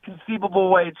every conceivable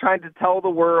way trying to tell the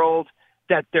world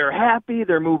that they're happy,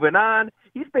 they're moving on.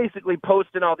 He's basically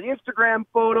posting all the Instagram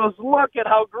photos. Look at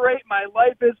how great my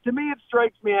life is. To me, it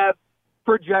strikes me as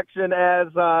projection, as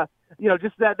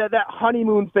just that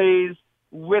honeymoon phase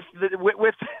with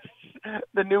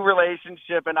the new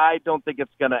relationship, and I don't think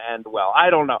it's going to end well.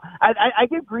 I don't know. I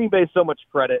give Green Bay so much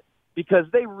credit because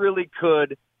they really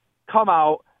could come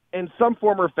out in some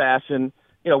form or fashion,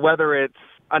 whether it's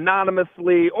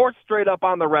anonymously or straight up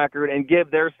on the record, and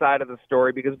give their side of the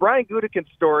story, because Brian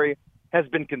Gutekunst's story has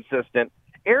been consistent.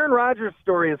 Aaron Rodgers'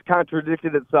 story has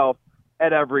contradicted itself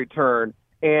at every turn.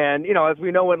 And, as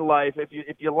we know in life,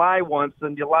 if you lie once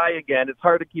and you lie again, it's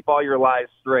hard to keep all your lies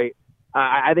straight.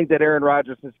 I think that Aaron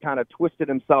Rodgers has kind of twisted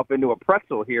himself into a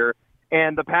pretzel here,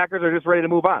 and the Packers are just ready to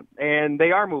move on. And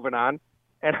they are moving on.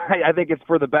 And I think it's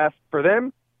for the best for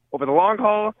them over the long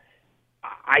haul.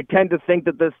 I tend to think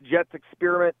that this Jets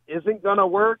experiment isn't going to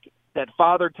work, that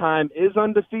Father Time is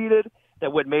undefeated,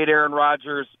 that what made Aaron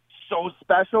Rodgers so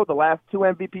special the last 2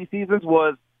 MVP seasons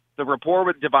was the rapport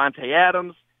with Devontae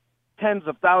Adams, tens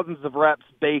of thousands of reps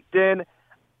baked in.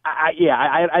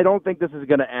 I don't think this is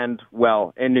going to end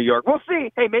well in New York. We'll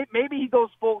see. Hey, maybe he goes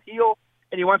full heel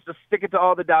and he wants to stick it to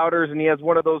all the doubters and he has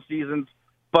one of those seasons,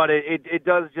 but it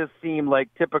does just seem like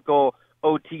typical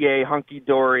OTA,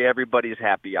 hunky-dory, everybody's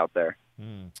happy out there.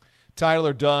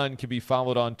 Tyler Dunne can be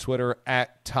followed on Twitter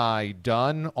at Ty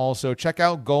Dunne. Also, check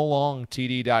out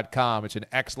golongtd.com. It's an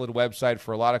excellent website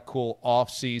for a lot of cool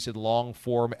off-season,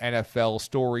 long-form NFL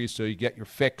stories, so you get your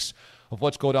fix of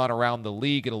what's going on around the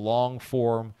league in a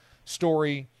long-form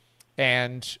story.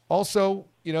 And also,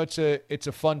 it's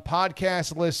a fun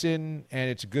podcast listen,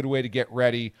 and it's a good way to get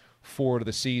ready for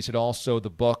the season. Also, the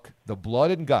book, The Blood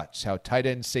and Guts, How Tight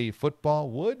Ends Save Football,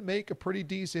 would make a pretty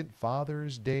decent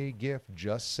Father's Day gift,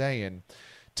 just saying.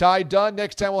 Ty Dunne,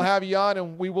 next time we'll have you on,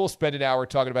 and we will spend an hour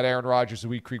talking about Aaron Rodgers as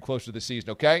we creep closer to the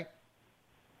season, okay?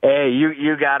 Hey,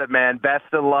 you got it, man.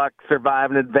 Best of luck.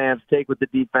 Survive in advance. Take what the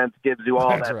defense gives you, all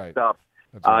That's that right. stuff.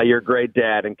 That's right. You're a great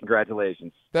dad, and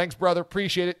congratulations. Thanks, brother.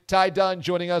 Appreciate it. Ty Dunne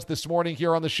joining us this morning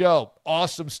here on the show.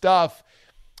 Awesome stuff.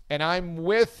 And I'm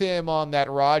with him on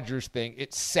that Rodgers thing.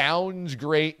 It sounds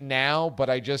great now, but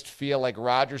I just feel like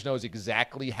Rodgers knows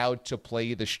exactly how to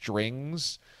play the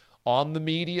strings on the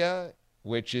media,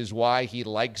 which is why he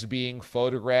likes being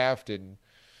photographed and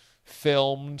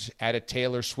filmed at a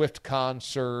Taylor Swift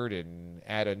concert and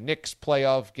at a Knicks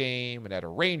playoff game and at a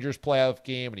Rangers playoff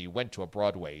game, and he went to a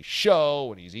Broadway show,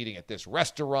 and he's eating at this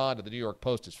restaurant, and the New York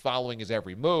Post is following his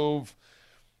every move.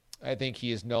 I think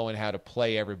he is knowing how to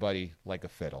play everybody like a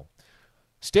fiddle.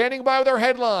 Standing by with our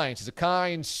headlines is a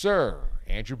kind sir,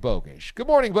 Andrew Bogish. Good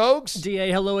morning, Bogues.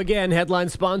 DA, hello again. Headline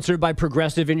sponsored by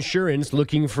Progressive Insurance.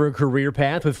 Looking for a career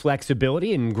path with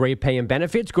flexibility and great pay and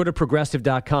benefits? Go to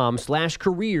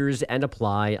progressive.com/careers and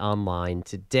apply online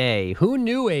today. Who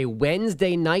knew a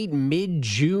Wednesday night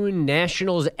mid-June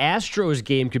Nationals-Astros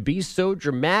game could be so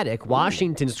dramatic?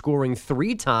 Washington scoring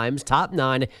 3 times, top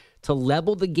 9, to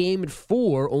level the game at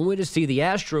 4, only to see the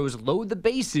Astros load the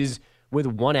bases with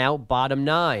 1 out, bottom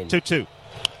 9. 2-2.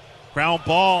 Ground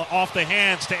ball off the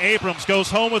hands to Abrams.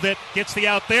 Goes home with it. Gets the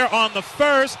out there on the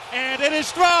first. And it is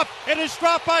dropped. It is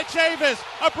dropped by Chavis.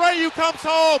 Abreu comes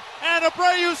home. And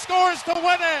Abreu scores to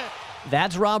win it.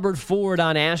 That's Robert Ford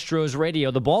on Astros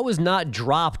radio. The ball was not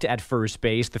dropped at first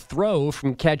base. The throw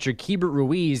from catcher Keibert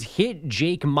Ruiz hit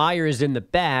Jake Myers in the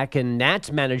back, and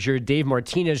Nats manager Dave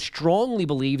Martinez strongly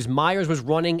believes Myers was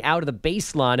running out of the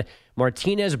baseline.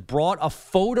 Martinez brought a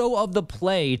photo of the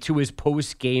play to his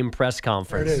post-game press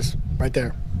conference. There it is, right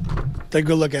there. Take a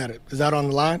good look at it. Is that on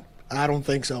the line? I don't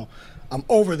think so. I'm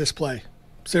over this play.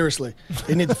 Seriously.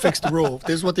 They need to fix the rule. If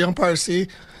this is what the umpires see,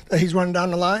 that he's running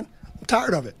down the line, I'm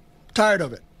tired of it. Tired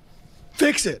of it.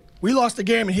 Fix it. We lost the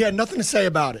game, and he had nothing to say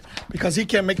about it because he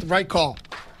can't make the right call.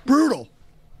 Brutal.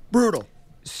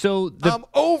 So I'm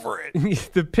over it.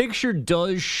 The picture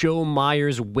does show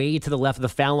Myers way to the left of the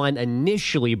foul line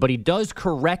initially, but he does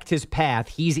correct his path.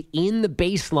 He's in the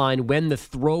baseline when the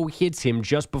throw hits him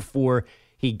just before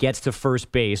he gets to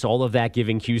first base. All of that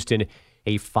giving Houston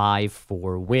a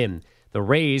 5-4 win. The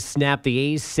Rays snapped the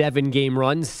A's 7-game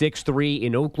run, 6-3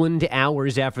 in Oakland,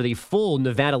 hours after the full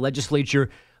Nevada legislature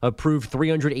approved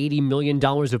 $380 million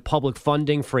of public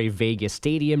funding for a Vegas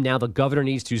stadium. Now the governor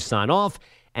needs to sign off,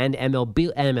 and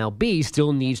MLB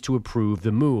still needs to approve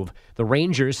the move. The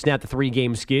Rangers snapped the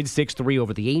 3-game skid, 6-3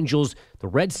 over the Angels. The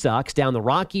Red Sox down the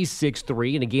Rockies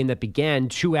 6-3 in a game that began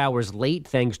 2 hours late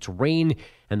thanks to rain.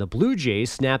 And the Blue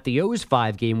Jays snapped the O's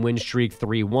 5-game win streak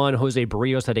 3-1. Jose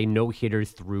Barrios had a no-hitter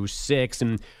through 6.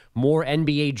 And more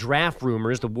NBA draft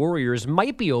rumors. The Warriors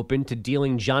might be open to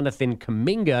dealing Jonathan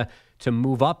Kuminga to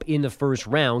move up in the first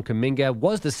round. Kuminga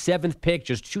was the 7th pick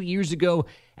just 2 years ago,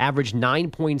 averaged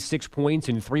 9.6 points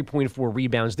and 3.4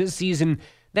 rebounds this season,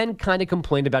 then kind of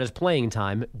complained about his playing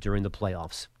time during the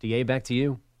playoffs. DA, back to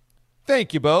you.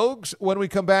 Thank you, Bogues. When we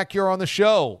come back here on the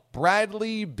show,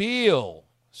 Bradley Beal.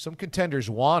 Some contenders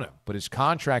want him, but his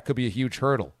contract could be a huge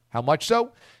hurdle. How much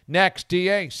so? Next,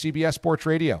 DA, CBS Sports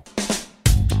Radio.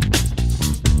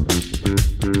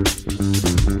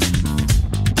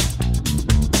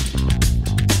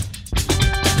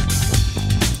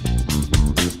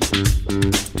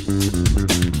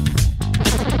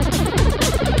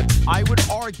 I would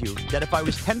argue that if I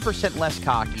was 10% less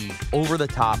cocky, over the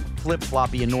top,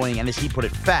 flip-floppy, annoying, and as he put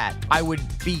it, fat, I would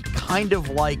be kind of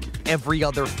like every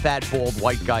other fat, bald,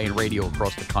 white guy in radio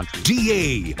across the country.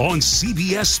 DA on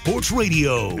CBS Sports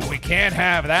Radio. We can't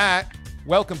have that.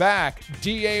 Welcome back.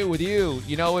 DA with you.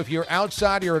 You know, if you're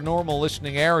outside your normal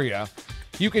listening area,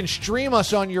 you can stream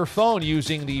us on your phone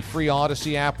using the free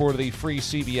Odyssey app or the free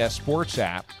CBS Sports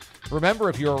app. Remember,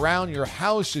 if you're around your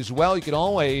house as well, you can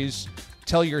always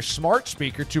tell your smart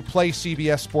speaker to play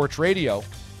CBS Sports Radio.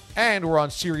 And we're on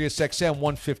Sirius XM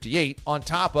 158 on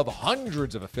top of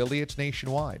hundreds of affiliates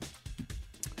nationwide.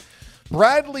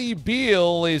 Bradley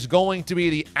Beal is going to be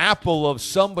the apple of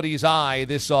somebody's eye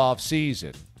this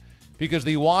offseason because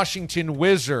the Washington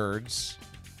Wizards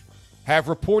have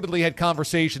reportedly had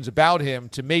conversations about him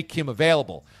to make him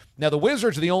available. Now, the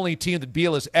Wizards are the only team that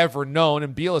Beal has ever known,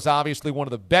 and Beal is obviously one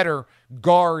of the better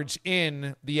guards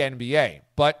in the NBA.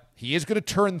 But he is going to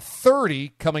turn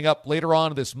 30 coming up later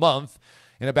on this month.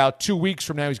 In about 2 weeks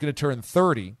from now, he's going to turn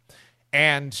 30.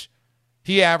 And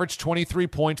he averaged 23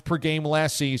 points per game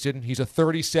last season. He's a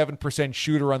 37%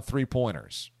 shooter on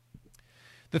three-pointers.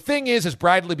 The thing is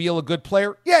Bradley Beal a good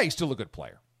player? Yeah, he's still a good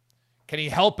player. Can he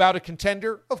help out a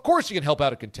contender? Of course he can help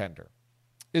out a contender.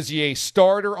 Is he a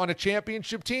starter on a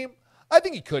championship team? I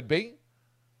think he could be.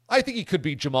 I think he could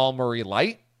be Jamal Murray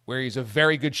light, where he's a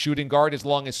very good shooting guard as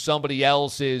long as somebody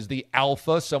else is the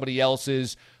alpha, somebody else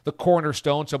is the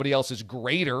cornerstone, somebody else is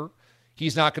greater.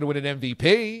 He's not going to win an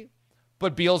MVP,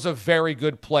 but Beal's a very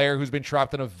good player who's been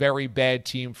trapped on a very bad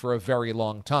team for a very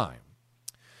long time.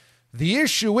 The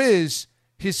issue is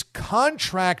his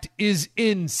contract is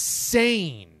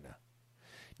insane.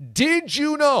 Did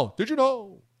you know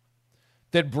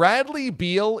that Bradley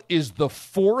Beal is the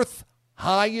 4th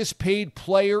highest paid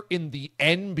player in the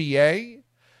NBA?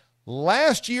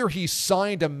 Last year, he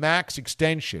signed a max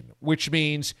extension, which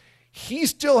means he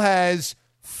still has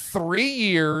 3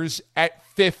 years at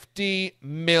 $50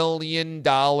 million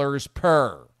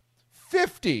per.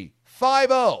 50.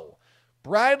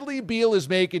 Bradley Beal is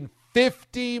making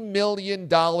 $50 million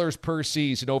per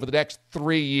season over the next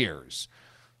 3 years.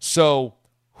 So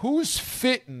who's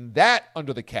fitting that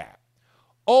under the cap?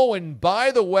 Oh, and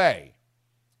by the way,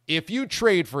 if you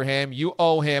trade for him, you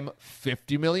owe him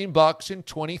 $50 million in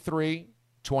 23,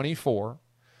 24,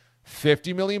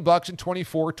 $50 million in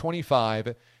 24,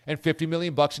 25, and $50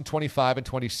 million in 25 and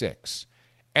 26.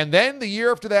 And then the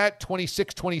year after that,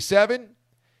 26, 27,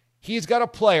 he's got a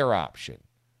player option,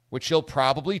 which he'll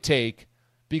probably take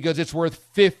because it's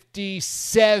worth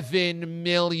 $57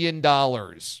 million.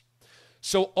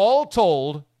 So all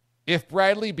told, if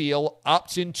Bradley Beal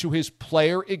opts into his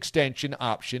player extension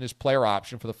option, his player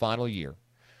option for the final year,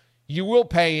 you will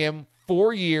pay him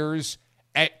 4 years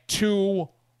at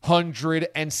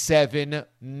 $207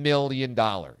 million.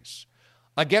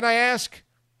 Again, I ask,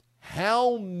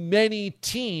 how many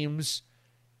teams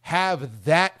have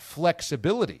that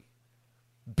flexibility?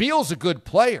 Beal's a good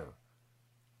player.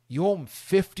 You owe him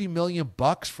 $50 million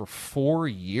for 4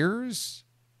 years?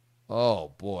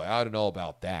 Oh, boy, I don't know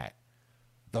about that.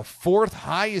 The fourth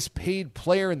highest paid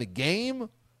player in the game?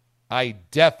 I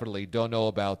definitely don't know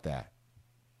about that.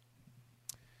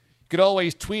 You could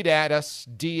always tweet at us,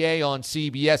 DA on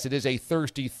CBS. It is a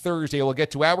Thirsty Thursday. We'll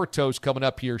get to our toast coming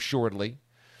up here shortly.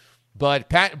 But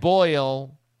Pat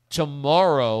Boyle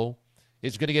tomorrow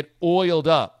is going to get oiled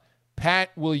up.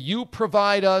 Pat, will you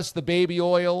provide us the baby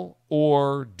oil,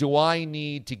 or do I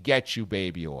need to get you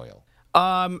baby oil?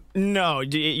 No,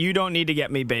 you don't need to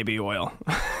get me baby oil.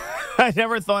 I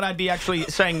never thought I'd be actually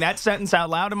saying that sentence out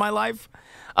loud in my life.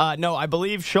 No, I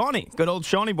believe Shawnee, good old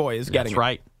Shawnee boy, is getting That's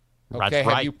right. Okay,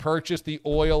 have you purchased the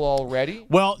oil already?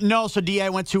 Well, no. So, I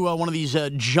went to one of these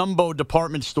jumbo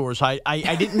department stores. I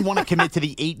didn't want to commit to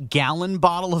the 8-gallon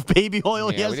bottle of baby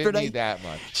oil yesterday. We didn't need that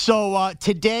much. So,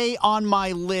 today on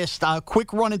my list,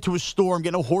 quick run into a store. I'm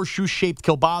getting a horseshoe-shaped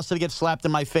kielbasa to get slapped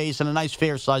in my face and a nice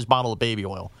fair-sized bottle of baby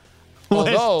oil.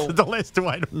 The last two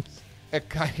items.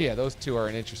 Yeah, those two are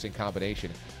an interesting combination.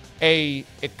 A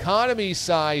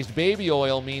economy-sized baby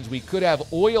oil means we could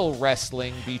have oil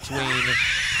wrestling between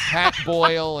Pat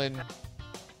Boyle and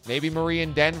maybe Marie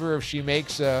in Denver if she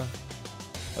makes a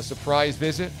surprise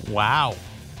visit. Wow.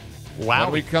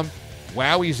 When we come,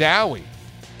 wowie zowie.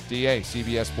 DA,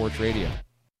 CBS Sports Radio.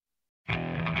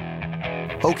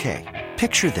 Okay,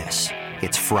 picture this.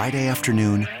 It's Friday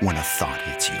afternoon when a thought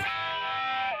hits you.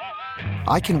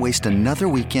 I can waste another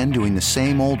weekend doing the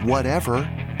same old whatever,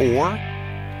 or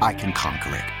I can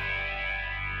conquer it.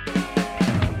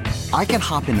 I can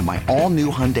hop into my all-new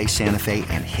Hyundai Santa Fe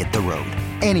and hit the road.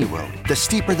 Any road. The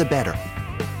steeper, the better.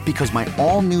 Because my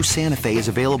all-new Santa Fe is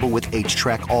available with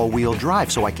H-Track all-wheel drive,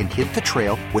 so I can hit the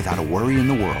trail without a worry in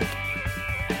the world.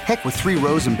 Heck, with 3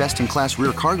 rows and best-in-class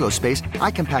rear cargo space, I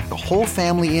can pack the whole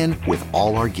family in with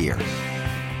all our gear.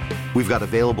 We've got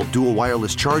available dual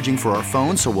wireless charging for our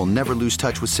phones, so we'll never lose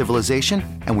touch with civilization,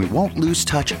 and we won't lose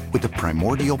touch with the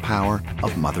primordial power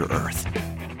of Mother Earth.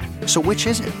 So which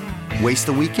is it? Waste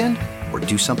the weekend or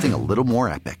do something a little more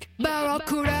epic?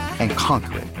 And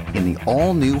conquer it in the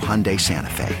all-new Hyundai Santa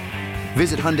Fe.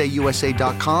 Visit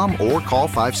HyundaiUSA.com or call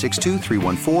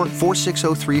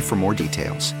 562-314-4603 for more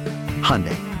details.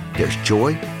 Hyundai, there's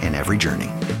joy in every journey.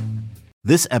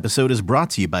 This episode is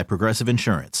brought to you by Progressive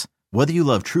Insurance. Whether you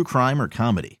love true crime or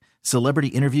comedy, celebrity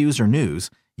interviews or news,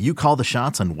 you call the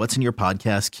shots on what's in your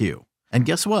podcast queue. And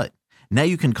guess what? Now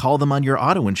you can call them on your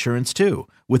auto insurance too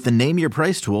with the Name Your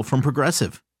Price tool from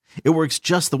Progressive. It works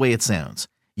just the way it sounds.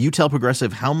 You tell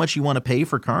Progressive how much you want to pay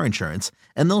for car insurance,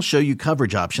 and they'll show you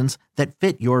coverage options that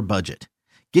fit your budget.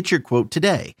 Get your quote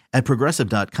today at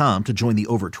Progressive.com to join the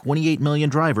over 28 million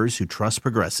drivers who trust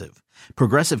Progressive.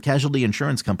 Progressive Casualty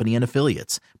Insurance Company and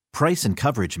Affiliates. Price and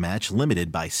coverage match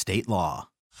limited by state law.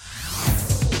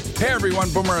 Hey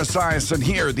everyone, Boomer Esiason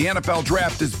here. The NFL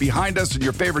Draft is behind us and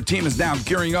your favorite team is now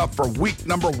gearing up for week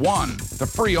number 1. The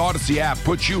free Odyssey app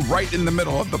puts you right in the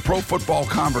middle of the pro football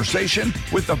conversation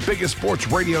with the biggest sports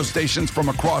radio stations from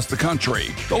across the country.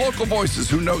 The local voices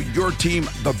who know your team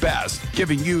the best,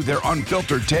 giving you their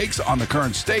unfiltered takes on the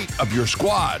current state of your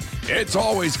squad. It's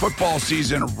always football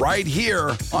season right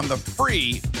here on the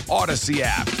free Odyssey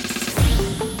app.